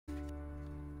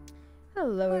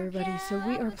Hello everybody, so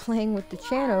we are playing with the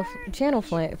channel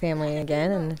family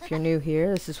again, and if you're new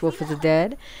here, this is Wolf of the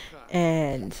Dead,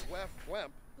 and,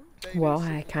 well,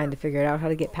 I kind of figured out how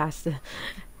to get past the,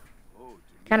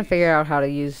 figured out how to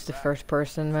use the first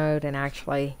person mode and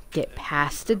actually get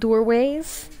past the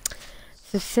doorways.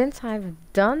 So since I've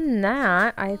done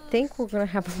that, I think we're going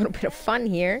to have a little bit of fun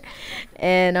here,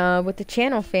 and with the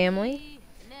channel family,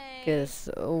 because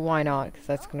why not, because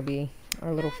that's going to be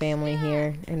our little family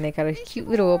here, and they got a cute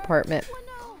little apartment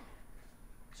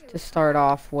to start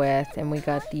off with, and we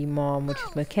got the mom, which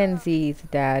is Mackenzie, the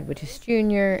dad, which is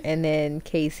Junior, and then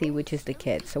Kaci, which is the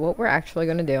kid. So what we're actually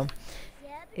going to do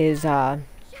is see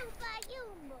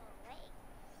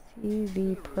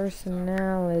the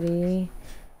personality.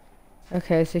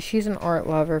 Okay, so she's an art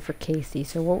lover for Kaci.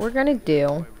 So what we're going to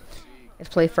do is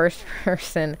play first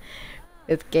person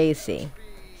with Kaci.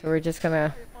 So we're just going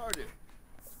to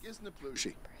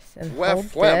and hold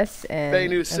this, and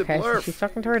okay, so she's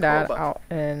talking to her dad out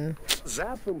in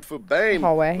the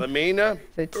hallway. So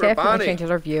it definitely changes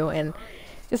our view, and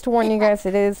just to warn you guys,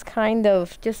 it is kind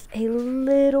of just a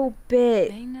little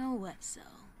bit, you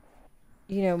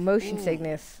know, motion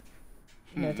sickness.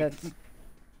 You know, that's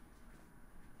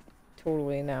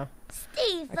totally no.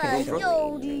 Okay, it's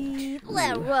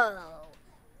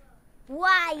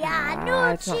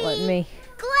not letting me.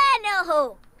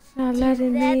 It's not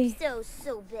letting me.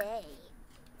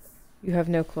 You have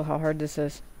no clue how hard this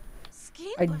is.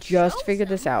 I just figured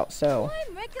this out, so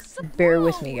bear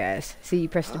with me, guys. See, you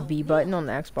press the B button on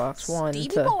the Xbox One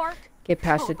to get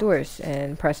past the doors,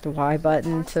 and press the Y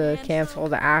button to cancel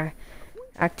the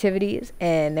activities,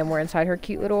 and then we're inside her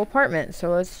cute little apartment. So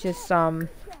let's just go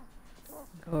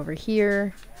over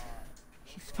here.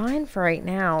 She's fine for right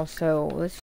now, so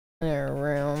let's in her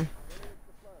room.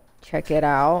 Check it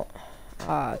out.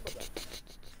 I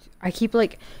keep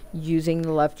like using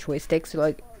the left joystick, so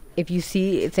like if you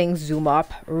see things zoom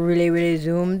up really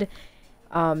zoomed,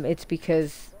 it's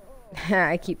because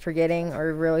I keep forgetting,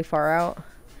 or really far out,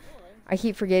 I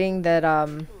keep forgetting that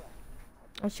oh,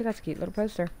 she got a cute little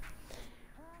poster.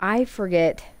 I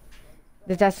forget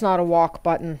that that's not a walk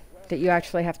button, that you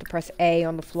actually have to press A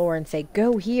on the floor and say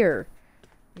go here.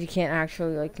 You can't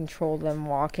actually like control them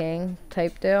walking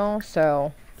type deal,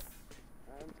 so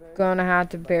gonna have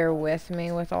to bear with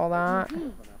me with all that.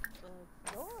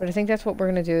 But I think that's what we're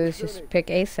gonna do, is just pick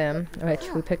a sim, which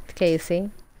we picked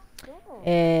Kaci,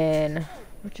 and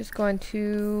we're just going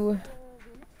to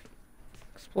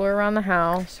explore around the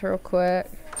house real quick,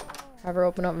 have her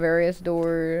open up various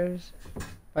doors.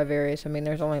 By various, I mean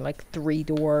there's only like 3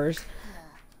 doors,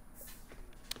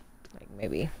 like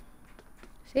maybe,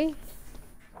 see?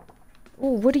 Oh,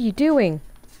 what are you doing?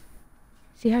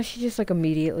 See how she just like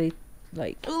immediately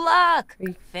like luck.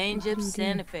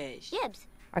 Centerfish.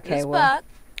 Okay, well,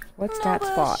 what's that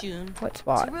spot? What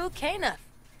spot?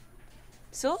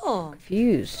 So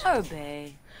confused.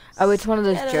 Oh, it's one of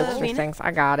those jokester things.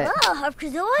 I got it.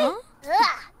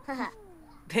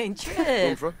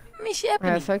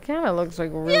 Yeah, so it kind of looks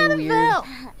like really weird.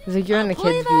 It's like you're in the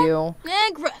kid's view.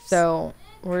 So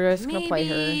we're just gonna play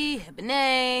her for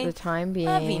the time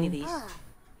being.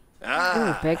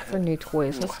 Ooh, beg for new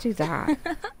toys. Let's do that.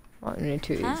 Want new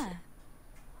toys.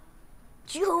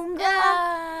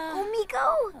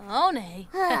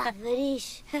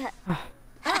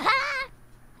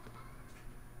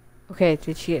 Okay,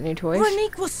 did she get new toys? Do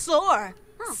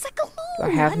I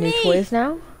have new toys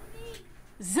now?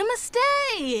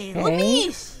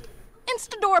 Okay.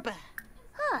 Instadorpa.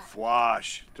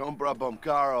 Fwash, Tombra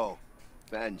Bomcaro,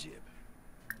 Banjib.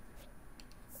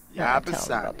 Tell them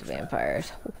about the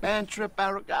vampires. Bantrip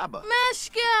Aragaba.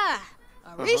 Meshka.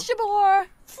 Arishabor.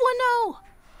 Flano.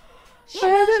 I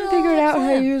haven't figured out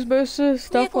how to use most of the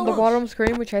stuff on the bottom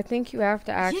screen, which I think you have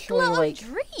to actually like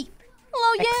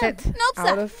exit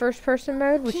out of first person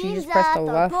mode, which you just press the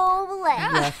left,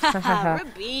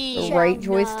 the right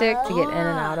joystick to get in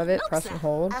and out of it, press and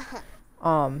hold.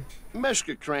 Which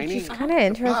is kind of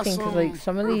interesting because like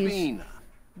some of these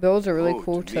builds are really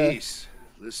cool to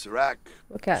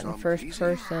look at in first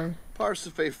person. So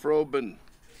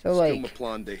like,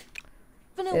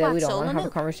 yeah, we don't want to have a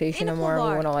conversation anymore. We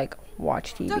want to like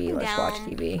watch TV. Let's watch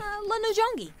TV.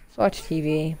 Let's watch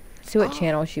TV. See what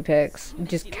channel she picks.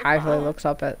 Just casually looks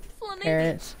up at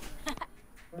parents.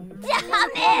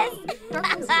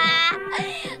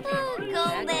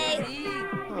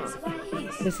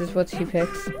 This is what she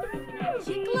picks.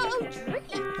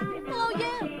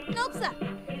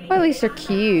 Well, at least they're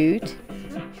cute.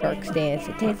 Sharks dance,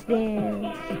 dance,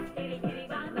 dance.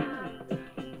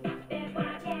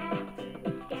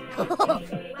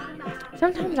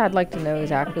 Sometimes Sometimes I'd like to know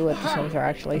exactly what the Sims are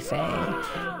actually saying.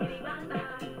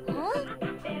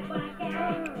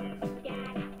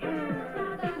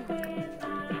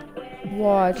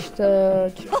 Watch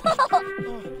the...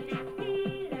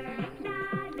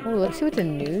 Oh, let's see what the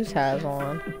news has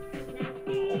on.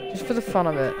 Just for the fun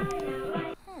of it.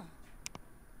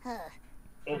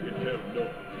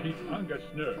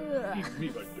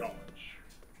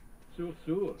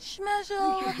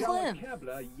 Schmezel Klim.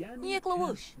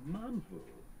 Yiklawoosh.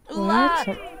 What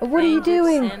are you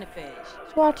doing?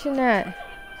 Just watching that.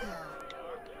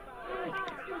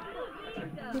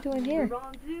 What are you doing here?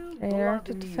 Interact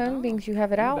with the phone beings. You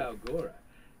have it out?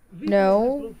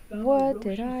 No. What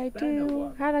did I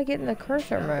do? How did I get in the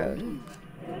cursor mode?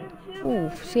 Ooh,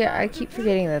 see, I keep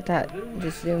forgetting that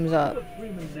just zooms up.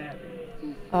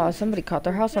 Oh, somebody caught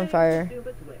their house on fire.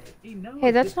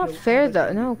 Hey, that's not fair,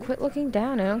 though. No, quit looking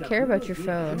down. I don't care about your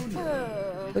phone.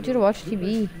 I told you to watch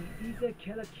TV.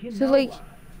 So, like,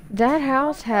 that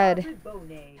house had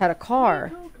a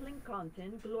car.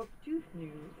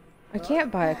 I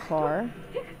can't buy a car.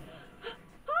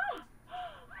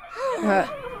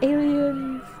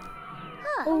 Aliens.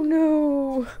 Oh,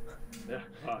 no.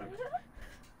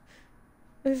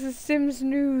 This is Sims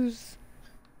News.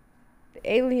 The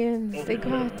aliens, they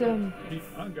got them.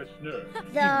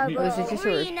 Was it just a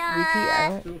repeat?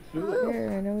 I don't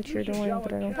care. I know what you're doing,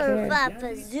 but I don't care.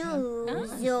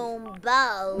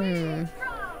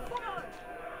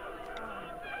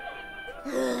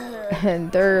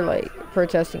 And they're like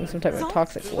protesting some type of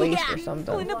toxic waste or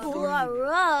something. They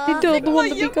don't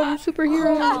want to become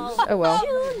superheroes. Oh well.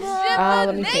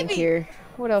 Let me think here.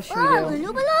 What else should we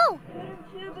do?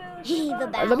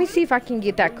 Let me see if I can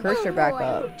get that cursor back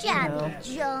up. No.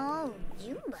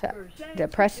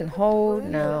 Press and hold?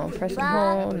 No. Press and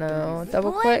hold? No.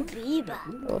 Double click?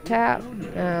 Double tap?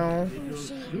 No.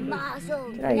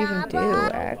 What did I even do?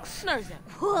 X? No. I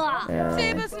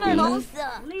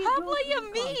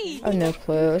have no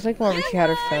clue. It was like more when she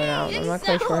had her phone out. I'm not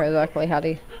quite sure exactly how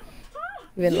to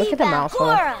even look at the mouse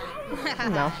holder.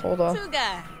 Mouse holder.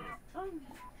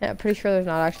 Yeah, pretty sure there's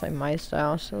not actually my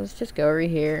style, so let's just go over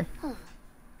here.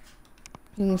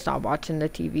 You can stop watching the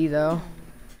TV though.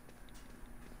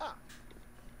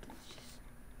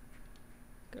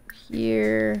 Go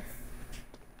here.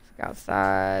 Look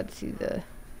outside, see the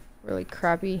really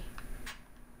crappy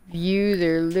view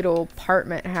their little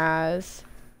apartment has.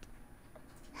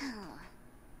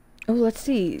 Oh, let's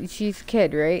see. She's a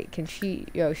kid, right? Can she?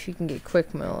 Yo, she can get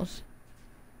quick meals.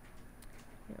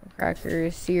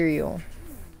 Crackers, cereal.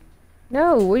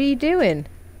 No, what are you doing?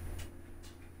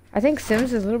 I think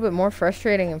Sims is a little bit more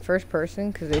frustrating in first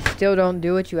person because they still don't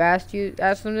do what you ask them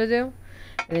to do,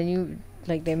 and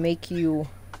then they make you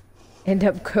end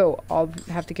up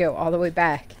have to go all the way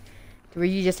back to where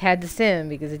you just had to sim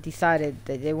because it decided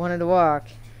that they wanted to walk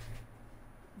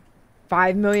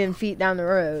 5 million feet down the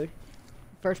road.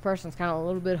 First person's kind of a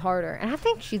little bit harder, and I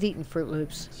think she's eating Fruit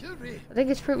Loops. I think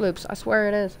it's Fruit Loops. I swear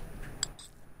it is.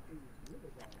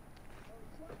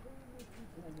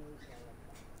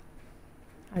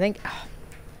 I think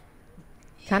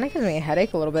kind of gives me a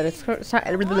headache a little bit. It's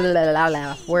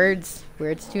words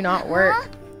do not work.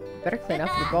 Better clean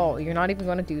up your bowl. You're not even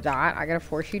going to do that. I gotta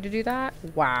force you to do that.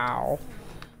 Wow.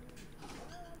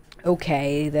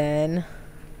 Okay then.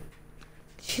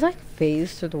 Did she like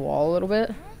phase through the wall a little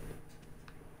bit?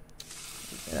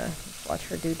 I'm gonna watch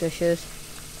her do dishes.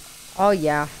 Oh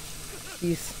yeah,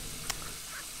 she's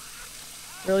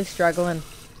really struggling.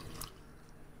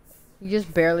 You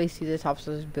just barely see the tops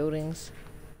of those buildings.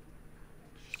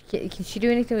 Can she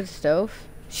do anything with the stove?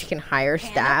 She can hire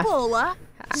staff.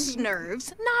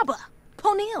 Snurves, Naba,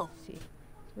 Conil.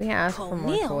 We ask for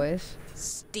more toys.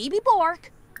 Stevie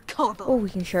Bork, Corbo. Oh,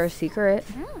 we can share a secret.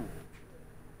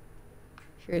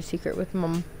 Share a secret with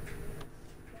Mom.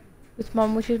 With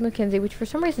Mom, which is Mackenzie, which for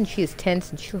some reason she is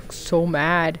tense and she looks so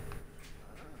mad.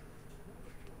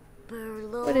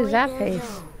 What is that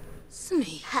face?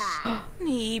 Sneeb.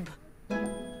 Neeb.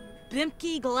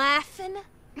 Bimki Glaffin.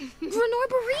 Granor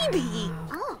Baribi.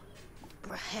 Oh.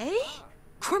 Brahe?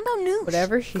 Crimbo Noosh.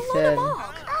 Whatever she said. Mom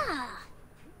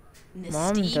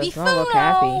does not look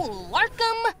happy.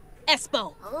 Larkham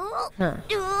Espo. Huh.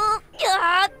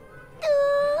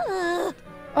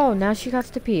 Oh, now she got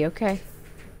to pee. Okay.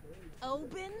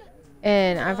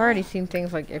 And I've already seen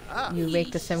things like if you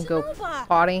make the sim go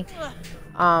potty,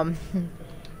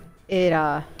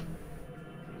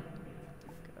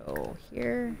 go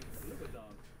here.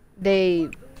 They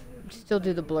still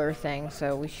do the blur thing,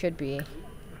 so we should be.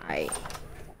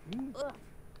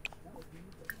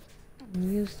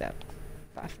 Use that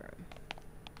bathroom.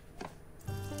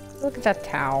 Look at that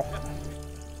towel.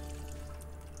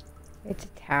 It's a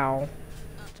towel.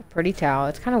 It's a pretty towel.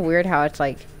 It's kind of weird how it's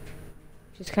like,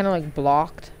 just kind of like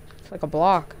blocked. It's like a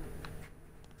block.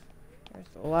 There's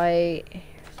the light.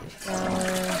 Here's the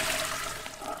shower.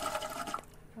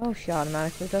 Oh, she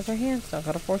automatically does her hand stuff.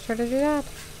 Gotta force her to do that.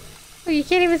 Oh, you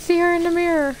can't even see her in the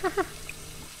mirror.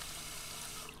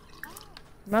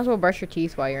 Might as well brush your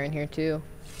teeth while you're in here too.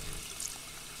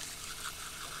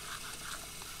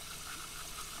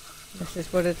 This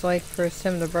is what it's like for a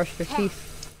sim to brush their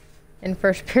teeth in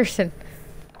first person.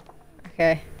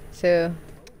 Okay, so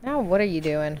now what are you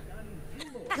doing?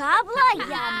 This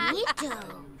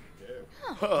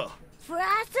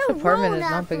apartment is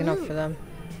not big enough for them.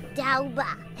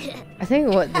 I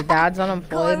think what the dad's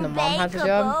unemployed and the mom has a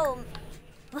job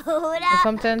or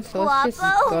something. So let's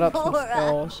just build up some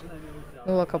skills.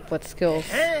 We'll look up what skills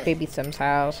Baby Sims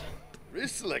has.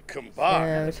 Sims for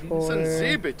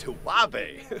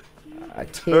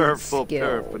kid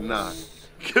skills.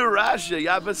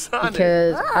 Because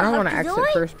I don't want to exit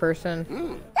first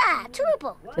person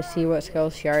to see what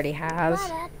skills she already has.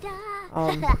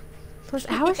 Plus,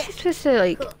 how is she supposed to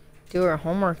like do her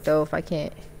homework though if I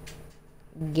can't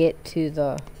get to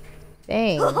the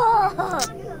thing?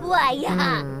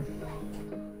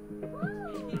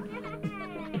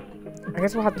 I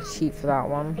guess we'll have to cheat for that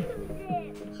one.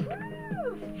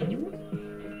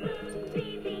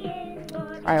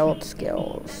 Child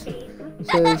skills.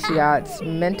 So she got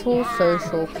mental,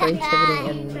 social, creativity,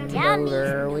 and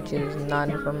motor, which is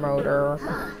none for motor.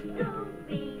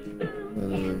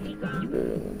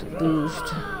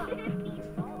 Boost.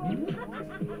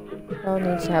 Child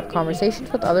needs to have conversations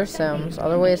with other Sims.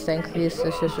 Other ways to increase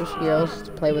the social skills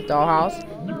to play with Dollhouse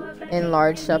and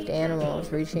large stuffed animals.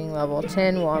 Reaching level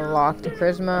 10 will unlock the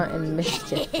charisma and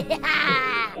mischief.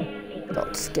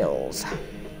 Adult skills.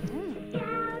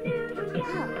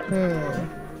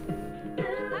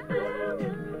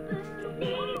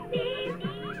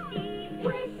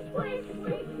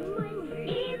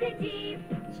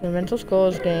 So mental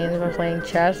skills gained by playing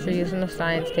chess or using the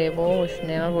science table,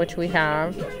 none of which we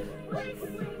have.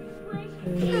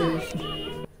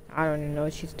 I don't even know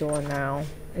what she's doing now.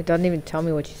 It doesn't even tell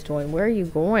me what she's doing. Where are you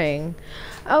going?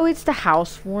 Oh, it's the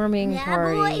housewarming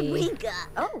party.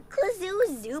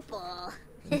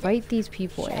 Invite these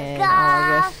people in. Oh,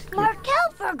 I guess.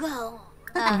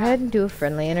 Go ahead and do a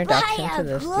friendly introduction to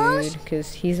this dude,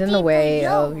 because he's in the way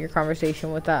of your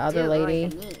conversation with that other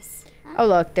lady. Oh,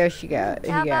 look, there she goes.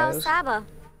 He goes.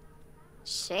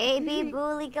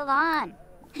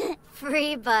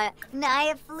 Free, but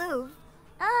naya flu.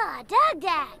 Dag.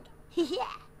 Yeah.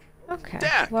 Okay.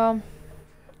 Well,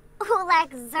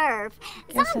 Ulak Zerv.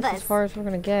 guess that's as far as we're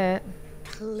gonna get.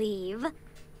 Cleave.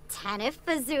 Tanif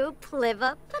Fazoo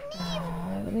Pliva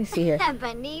Paniv. Let me see here.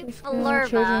 Ebony Children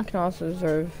Flurva. can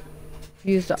also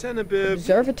use the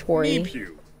observatory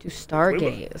to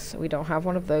stargaze. We don't have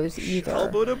one of those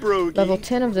either. Level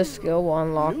 10 of this skill will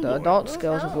unlock the adult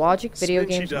skills of logic, video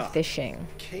games, and fishing.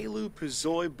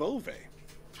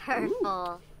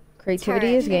 Purple.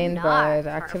 Creativity is gained by the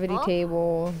activity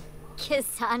table.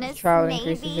 Kisanis Trial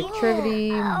increases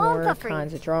activity. More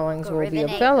kinds of drawings will be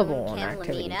available on the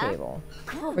activity table.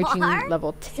 Reaching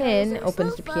level 10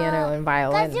 opens the piano and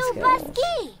violin skills.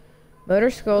 Motor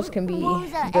skills can be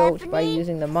built by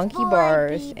using the monkey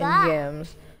bars and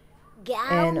gems,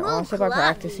 and also by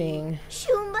practicing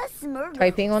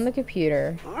typing on the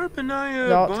computer.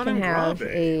 Adults can have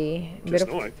a bit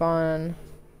of fun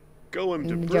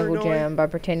in the jungle gym by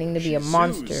pretending to be a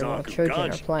monster while children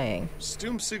are playing.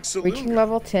 Reaching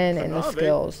level 10 in the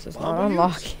skills does not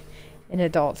unlock an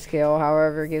adult skill,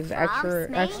 however, gives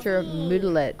extra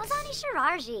moodlets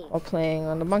while playing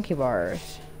on the monkey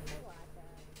bars.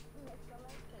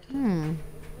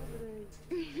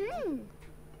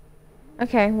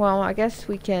 Okay, well, I guess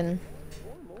we can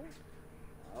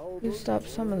boost up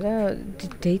some of those.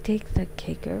 Did they take the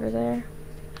cake over there?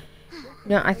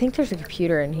 No, I think there's a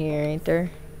computer in here, ain't there?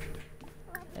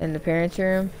 In the parents'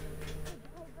 room.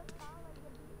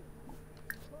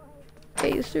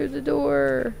 Gaze through the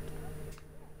door.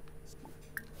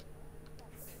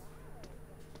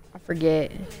 I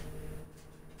forget.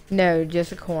 No,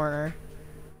 just a corner.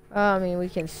 I mean, we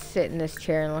can sit in this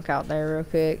chair and look out there real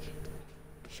quick.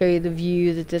 Show you the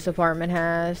view that this apartment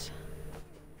has.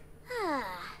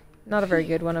 Not a very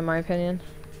good one in my opinion.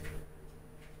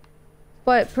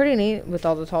 But pretty neat with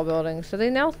all the tall buildings. So they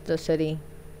nailed the city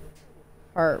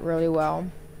part really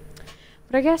well.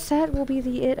 But I guess that will be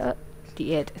the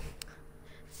it.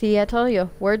 See, I tell you,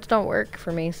 words don't work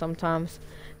for me sometimes.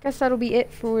 Guess that'll be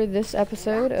it for this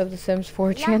episode of the Sims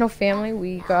 4 channel family.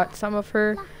 We got some of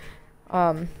her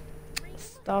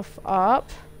stuff up.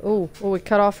 Oh, we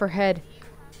cut off her head.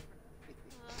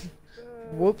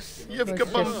 Whoops. You've Let's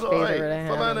just got fade bonsai. over to him and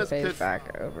Bananas fade pit.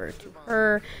 back over to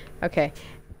her. Okay.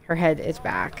 Her head is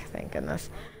back. Thank goodness.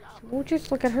 So we'll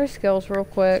just look at her skills real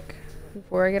quick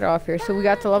before I get off here. So we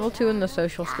got to level 2 in the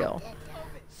social skill.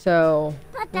 So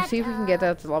we'll see if we can get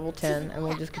that to level 10, and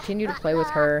we'll just continue to play with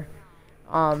her.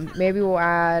 Maybe we'll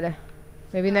add,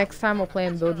 maybe next time we'll play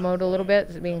in build mode a little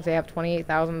bit. It means they have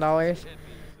 $28,000.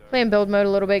 Play in build mode a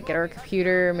little bit, get her a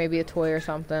computer, maybe a toy or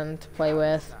something to play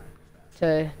with,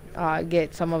 to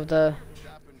get some of the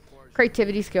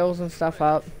creativity skills and stuff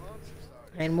up.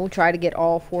 And we'll try to get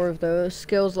all 4 of those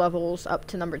skills levels up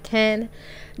to number 10,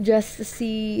 just to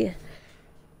see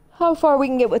how far we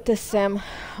can get with this sim.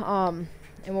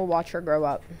 And we'll watch her grow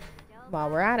up while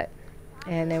we're at it.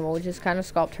 And then we'll just kind of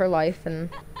sculpt her life and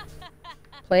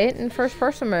play it in first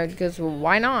person mode, because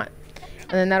why not?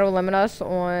 And then that'll limit us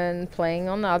on playing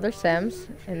on the other sims,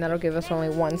 and that'll give us only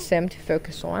 1 sim to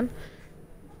focus on.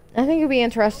 I think it'll be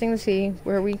interesting to see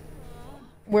where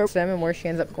sim and where she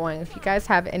ends up going. If you guys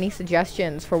have any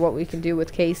suggestions for what we can do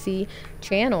with Kaci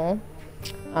channel,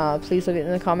 please leave it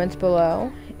in the comments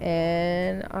below,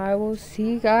 and I will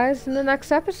see you guys in the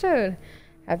next episode.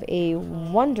 Have a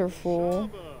wonderful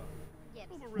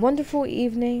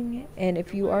evening, and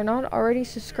if you are not already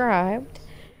subscribed,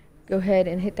 go ahead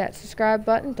and hit that subscribe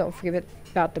button. Don't forget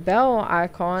about the bell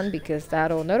icon, because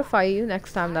that'll notify you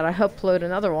next time that I upload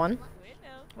another one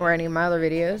or any of my other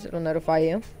videos. It'll notify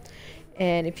you.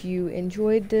 And if you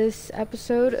enjoyed this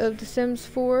episode of The Sims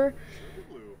 4,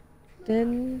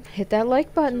 then hit that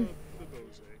like button.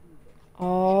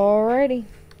 Alrighty.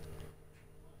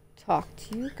 Talk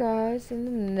to you guys in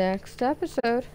the next episode.